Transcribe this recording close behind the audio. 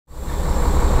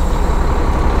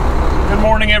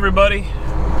Morning, everybody.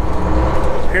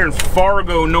 Here in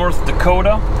Fargo, North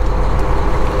Dakota.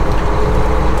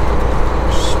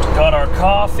 Just got our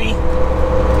coffee.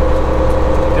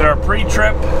 Did our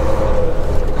pre-trip.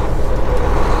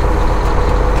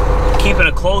 Keeping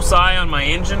a close eye on my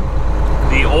engine.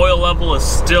 The oil level is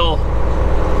still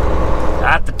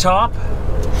at the top.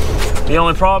 The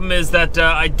only problem is that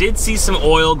I did see some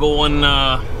oil going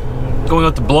out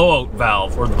the blowout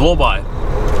valve, or the blow-by.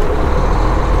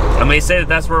 I may say that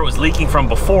that's where it was leaking from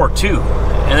before too,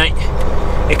 and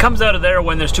it comes out of there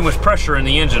when there's too much pressure in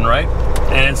the engine, right?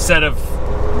 And instead of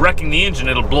wrecking the engine,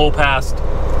 it'll blow past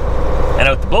and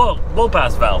out the blow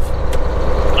past valve.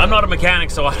 I'm not a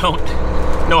mechanic, so I don't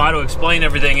know how to explain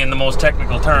everything in the most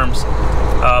technical terms,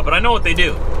 but I know what they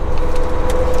do.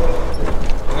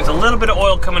 There's a little bit of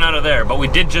oil coming out of there, but we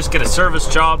did just get a service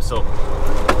job, so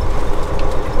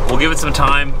we'll give it some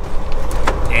time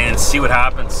and see what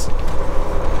happens.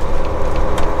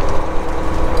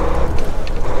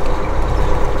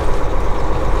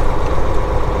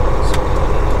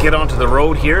 Get onto the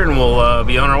road here and we'll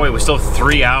be on our way. We still have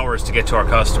 3 hours to get to our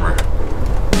customer.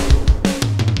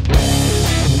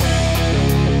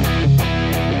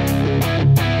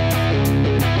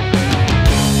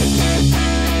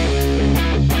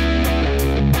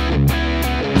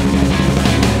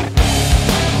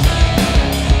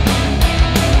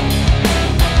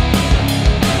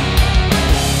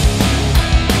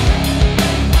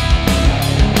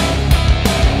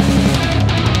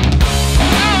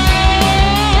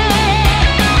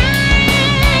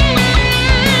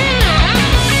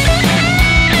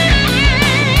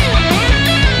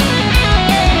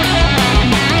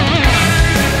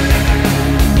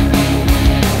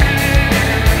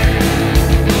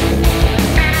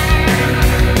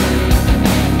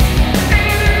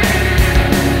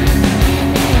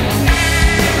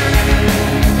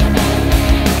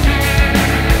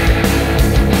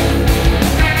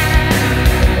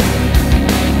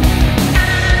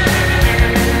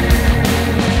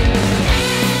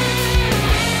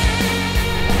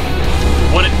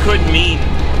 Could mean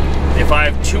if I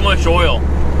have too much oil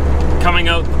coming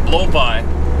out the blow-by,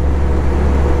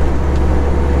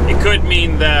 it could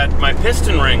mean that my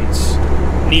piston rings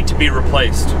need to be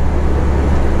replaced.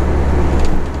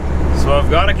 So I've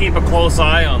got to keep a close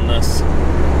eye on this,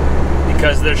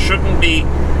 because there shouldn't be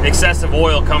excessive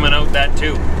oil coming out that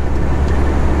tube.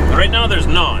 Right now there's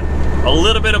not. A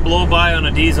little bit of blow-by on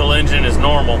a diesel engine is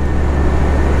normal.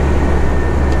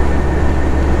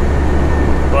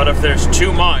 But if there's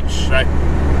too much, that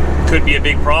could be a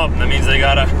big problem. That means they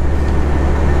gotta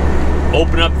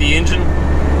open up the engine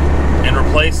and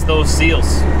replace those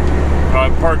seals.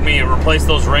 Pardon me, replace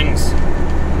those rings.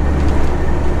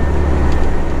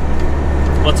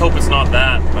 Let's hope it's not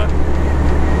that, but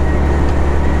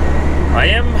I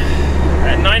am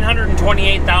at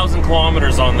 928,000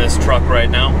 kilometers on this truck right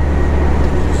now.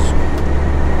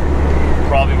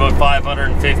 Probably about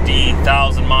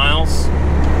 550,000 miles.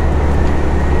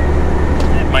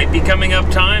 Might be coming up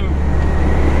time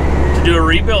to do a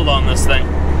rebuild on this thing.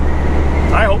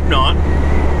 I hope not.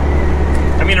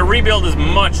 I mean, a rebuild is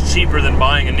much cheaper than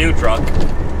buying a new truck.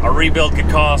 A rebuild could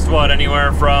cost, what,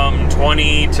 anywhere from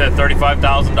 $20,000 to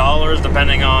 $35,000,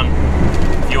 depending on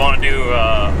if you want to do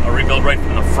a rebuild right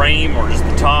from the frame or just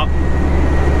the top.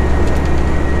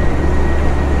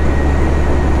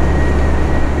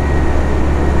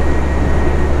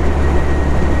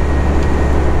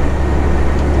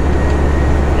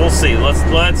 We'll see.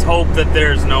 Let's hope that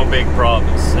there's no big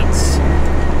problems. It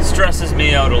stresses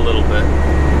me out a little bit,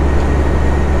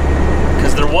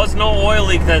 because there was no oil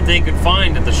leak that they could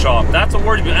find at the shop. That's a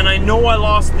worry, and I know I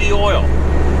lost the oil.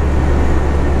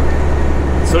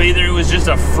 So either it was just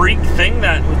a freak thing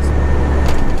but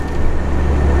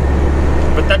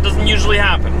that doesn't usually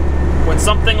happen. When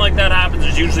something like that happens,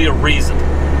 there's usually a reason.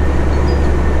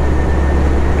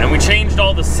 And we changed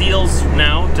all the seals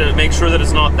now to make sure that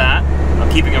it's not that. I'm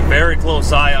keeping a very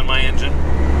close eye on my engine.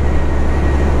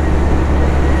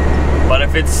 But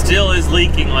if it still is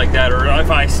leaking like that, or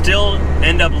if I still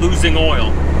end up losing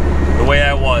oil the way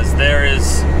I was, there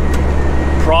is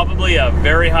probably a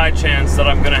very high chance that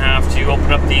I'm going to have to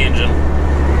open up the engine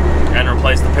and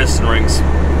replace the piston rings,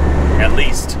 at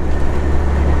least.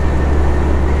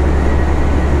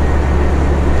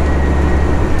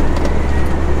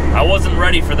 I wasn't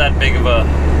ready for that big of a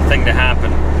thing to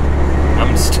happen.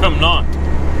 I'm not.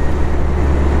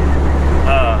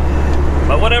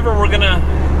 But whatever, we're gonna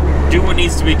do what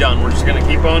needs to be done. We're just gonna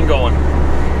keep on going.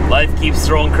 Life keeps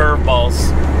throwing curveballs.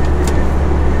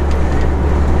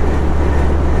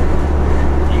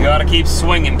 You gotta keep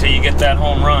swinging till you get that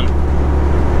home run.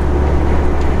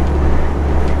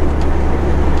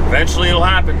 Eventually it'll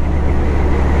happen.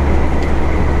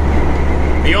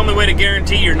 The only way to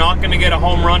guarantee you're not going to get a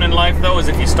home run in life, though, is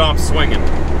if you stop swinging.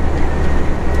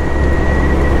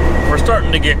 We're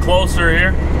starting to get closer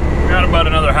here. We got about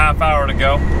another half hour to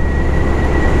go.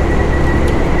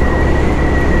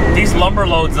 These lumber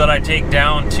loads that I take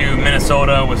down to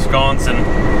Minnesota, Wisconsin,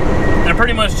 they're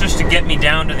pretty much just to get me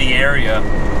down to the area.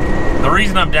 The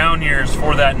reason I'm down here is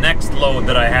for that next load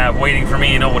that I have waiting for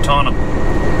me in Owatonna.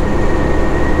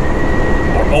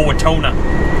 Or Owatonna.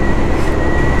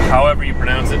 However you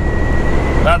pronounce it.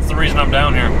 That's the reason I'm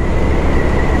down here.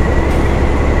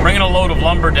 Bringing a load of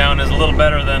lumber down is a little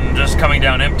better than just coming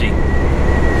down empty.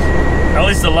 At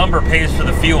least the lumber pays for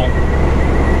the fuel.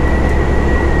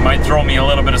 Might throw me a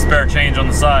little bit of spare change on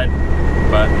the side,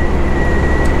 but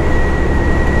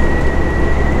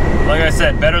like I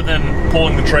said, better than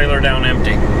pulling the trailer down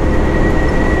empty.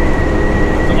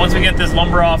 So once we get this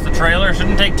lumber off the trailer, it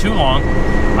shouldn't take too long.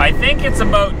 I think it's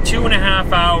about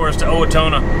 2.5 hours to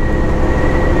Owatonna,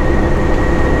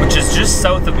 which is just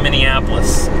south of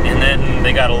Minneapolis. And then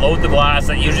they gotta load the glass.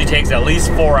 That usually takes at least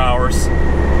 4 hours.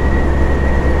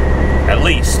 At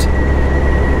least.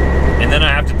 And then I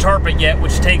have to tarp it yet,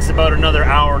 which takes about another 1.5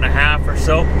 hours or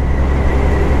so.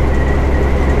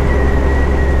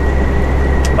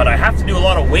 But I have to do a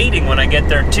lot of waiting when I get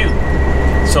there too.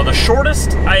 So the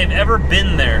shortest I have ever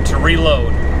been there to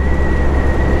reload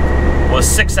was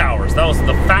 6 hours. That was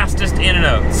the fastest in and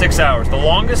out, 6 hours. The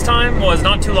longest time was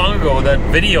not too long ago, that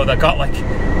video that got like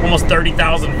almost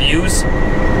 30,000 views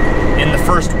in the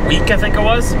first week, I think it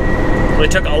was. So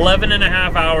it took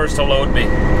 11.5 hours to load me.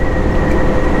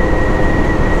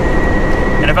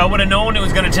 And if I would have known it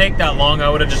was going to take that long, I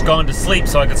would have just gone to sleep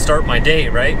so I could start my day,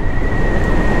 right?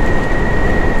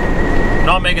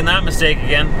 Not making that mistake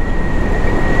again.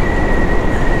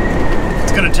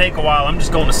 It's going to take a while. I'm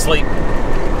just going to sleep.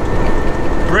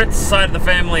 Britt's side of the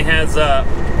family has a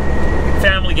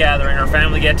family gathering or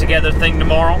family get-together thing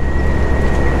tomorrow.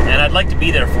 And I'd like to be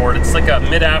there for it. It's like a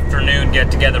mid-afternoon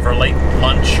get-together for late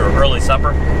lunch or early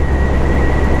supper.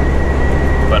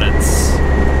 But it's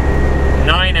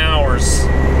 9 hours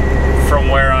from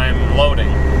where I'm loading.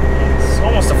 It's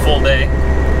almost a full day.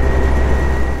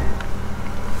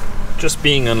 Just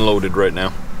being unloaded right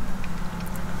now.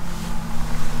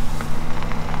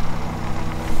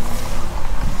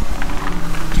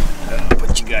 I'll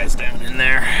put you guys down in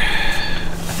there.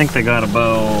 I think they got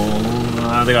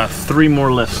about, they got 3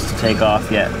 more lifts to take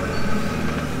off yet.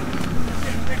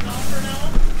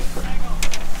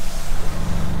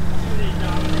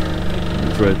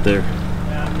 It's right there.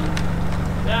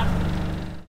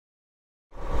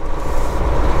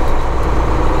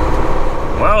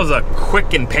 Well, that was a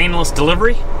quick and painless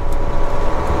delivery.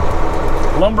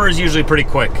 Lumber is usually pretty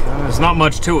quick. There's not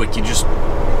much to it. You just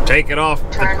take it off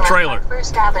the trailer. Turn left on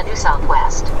 1st Avenue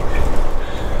Southwest.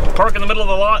 Park in the middle of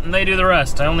the lot and they do the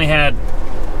rest. I only had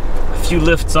a few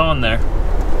lifts on there.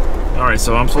 Alright,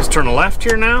 so I'm supposed to turn left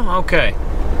here now? Okay.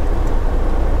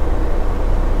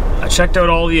 I checked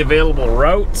out all the available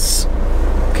routes.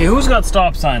 Okay, who's got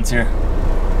stop signs here?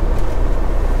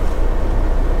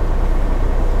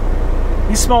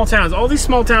 These small towns, all these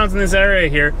small towns in this area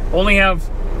here only have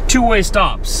 2-way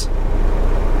stops.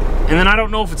 And then I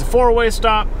don't know if it's a 4-way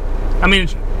stop. I mean,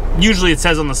 usually it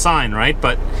says on the sign, right?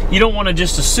 But you don't want to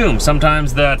just assume.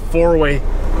 Sometimes that 4-way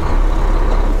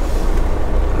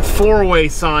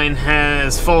sign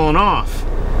has fallen off.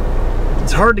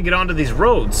 It's hard to get onto these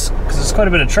roads because there's quite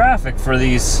a bit of traffic for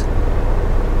these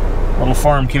little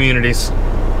farm communities.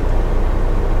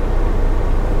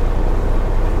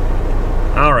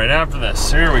 All right, after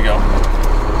this, here we go.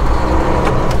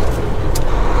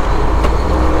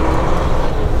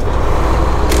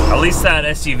 At least that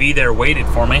SUV there waited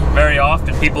for me. Very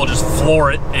often people just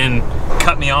floor it and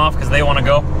cut me off because they want to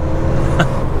go.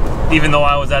 Even though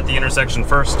I was at the intersection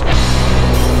first.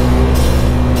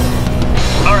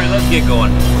 All right, let's get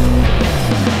going.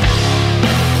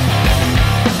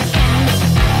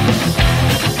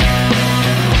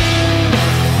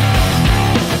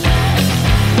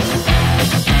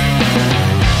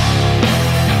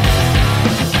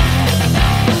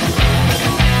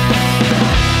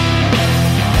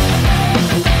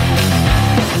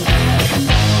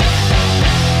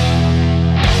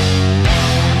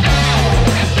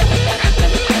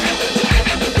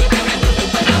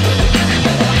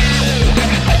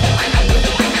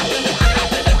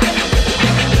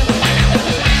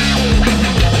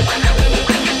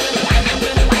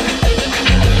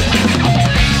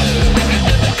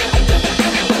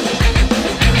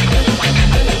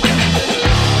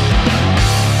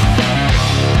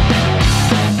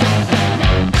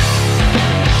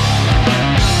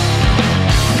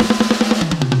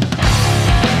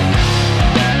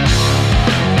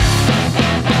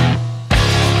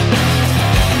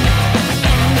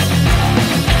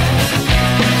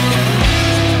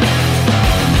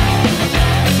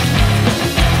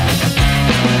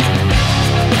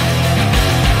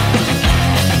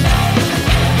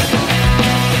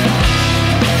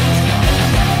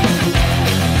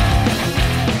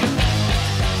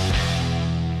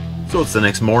 So it's the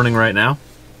next morning right now.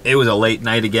 It was a late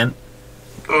night again.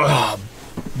 Ugh.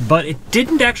 But it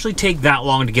didn't actually take that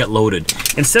long to get loaded.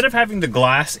 Instead of having the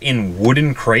glass in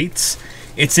wooden crates,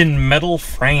 it's in metal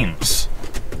frames,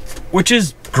 which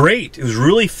is great. It was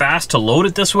really fast to load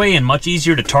it this way and much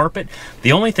easier to tarp it.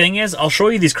 The only thing is, I'll show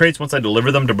you these crates once I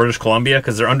deliver them to British Columbia,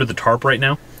 because they're under the tarp right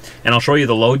now. And I'll show you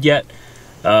the load yet,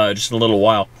 just in a little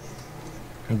while.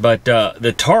 But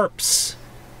the tarps,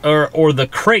 or the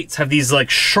crates, have these like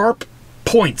sharp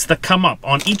points that come up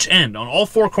on each end, on all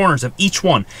four corners of each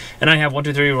one. And I have 1,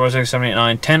 2, 3, 4, 5, 6, 7, 8,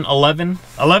 9, 10,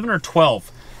 11 or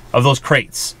 12 of those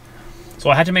crates. So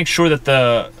I had to make sure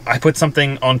that I put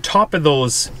something on top of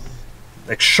those,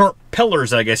 like sharp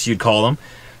pillars, I guess you'd call them,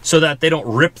 so that they don't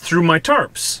rip through my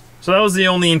tarps. So that was the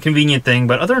only inconvenient thing,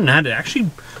 but other than that, it actually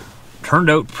turned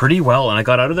out pretty well, and I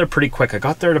got out of there pretty quick. I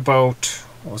got there at about,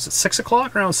 what was it, 6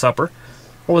 o'clock around supper?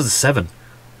 Or was it 7?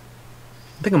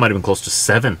 I think it might have been close to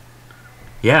 7.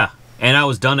 Yeah, and I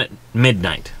was done at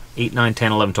midnight. 8, 9,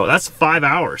 10, 11, 12. That's 5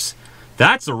 hours.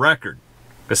 That's a record.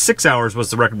 Because 6 hours was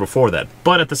the record before that.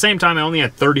 But at the same time, I only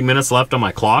had 30 minutes left on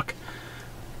my clock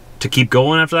to keep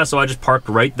going after that, so I just parked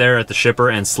right there at the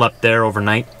shipper and slept there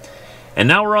overnight. And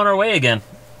now we're on our way again.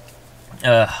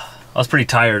 I was pretty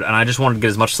tired, and I just wanted to get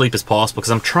as much sleep as possible because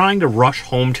I'm trying to rush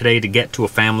home today to get to a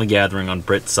family gathering on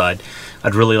Britt's side.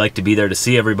 I'd really like to be there to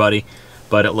see everybody,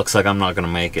 but it looks like I'm not going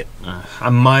to make it. I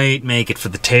might make it for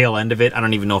the tail end of it. I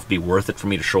don't even know if it'd be worth it for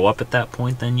me to show up at that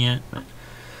point then yet. But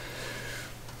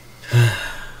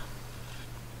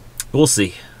we'll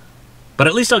see. But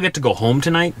at least I'll get to go home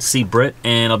tonight, see Britt,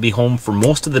 and I'll be home for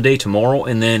most of the day tomorrow,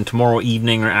 and then tomorrow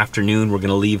evening or afternoon we're going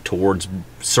to leave towards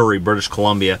Surrey, British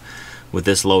Columbia with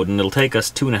this load, and it'll take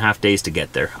us 2.5 days to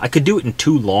get there. I could do it in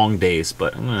 2 long days,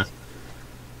 but I'm going to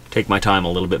take my time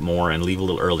a little bit more and leave a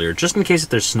little earlier, just in case if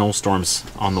there's snowstorms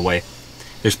on the way.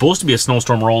 There's supposed to be a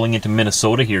snowstorm rolling into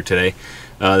Minnesota here today.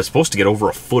 They're supposed to get over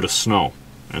 1 foot of snow,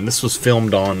 and this was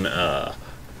filmed on the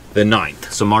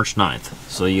 9th, so March 9th,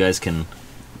 so you guys can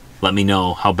let me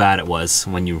know how bad it was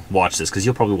when you watch this, because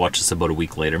you'll probably watch this about a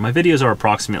week later. My videos are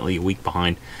approximately a week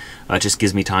behind. It just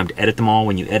gives me time to edit them all.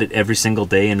 When you edit every single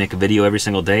day and make a video every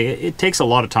single day, it takes a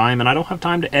lot of time, and I don't have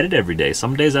time to edit every day.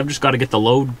 Some days I've just got to get the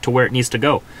load to where it needs to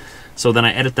go. So then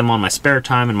I edit them on my spare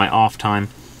time and my off time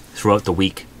throughout the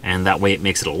week, and that way it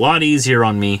makes it a lot easier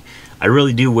on me. I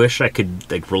really do wish I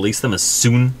could like release them as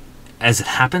soon as it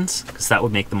happens, because that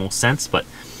would make the most sense, but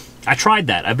I tried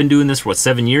that. I've been doing this for, what,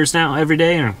 7 years now, every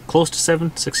day, or close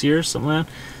to 6 years, something like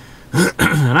that.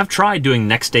 And I've tried doing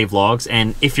next day vlogs,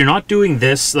 and if you're not doing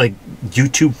this, like,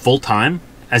 YouTube full-time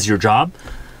as your job,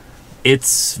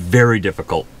 it's very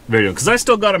difficult. Very difficult, because I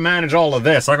still got to manage all of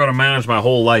this. I got to manage my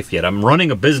whole life yet. I'm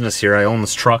running a business here. I own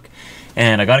this truck,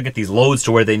 and I got to get these loads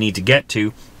to where they need to get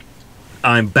to.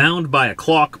 I'm bound by a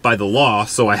clock by the law,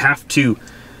 so I have to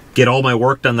get all my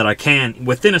work done that I can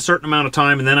within a certain amount of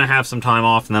time, and then I have some time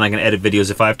off, and then I can edit videos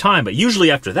if I have time. But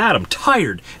usually after that, I'm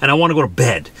tired, and I want to go to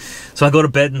bed. So I go to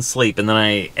bed and sleep, and then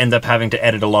I end up having to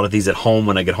edit a lot of these at home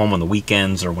when I get home on the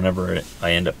weekends or whenever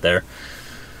I end up there.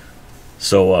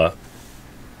 So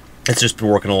it's just been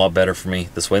working a lot better for me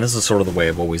this way. And this is sort of the way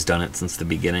I've always done it since the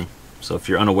beginning. So if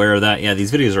you're unaware of that, yeah,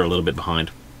 these videos are a little bit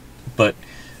behind. But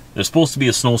there's supposed to be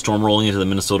a snowstorm rolling into the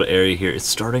Minnesota area here. It's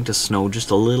starting to snow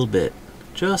just a little bit.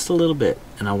 Just a little bit,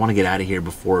 and I want to get out of here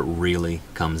before it really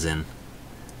comes in.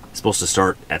 It's supposed to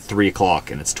start at 3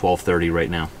 o'clock, and it's 12:30 right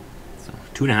now. So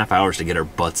 2.5 hours to get our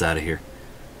butts out of here.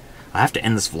 I have to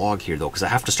end this vlog here, though, because I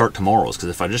have to start tomorrow's, because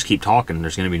if I just keep talking,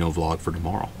 there's going to be no vlog for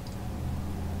tomorrow.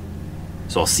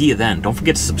 So I'll see you then. Don't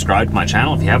forget to subscribe to my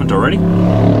channel if you haven't already.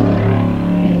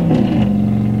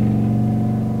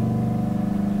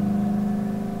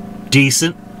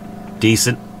 Decent.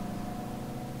 Decent.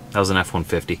 That was an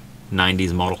F-150.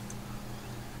 90s model.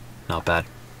 Not bad.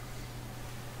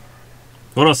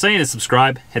 What I was saying is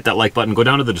subscribe, hit that like button, go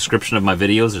down to the description of my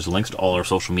videos. There's links to all our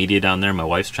social media down there, my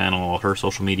wife's channel, all her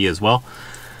social media as well.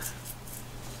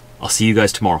 I'll see you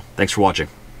guys tomorrow. Thanks for watching.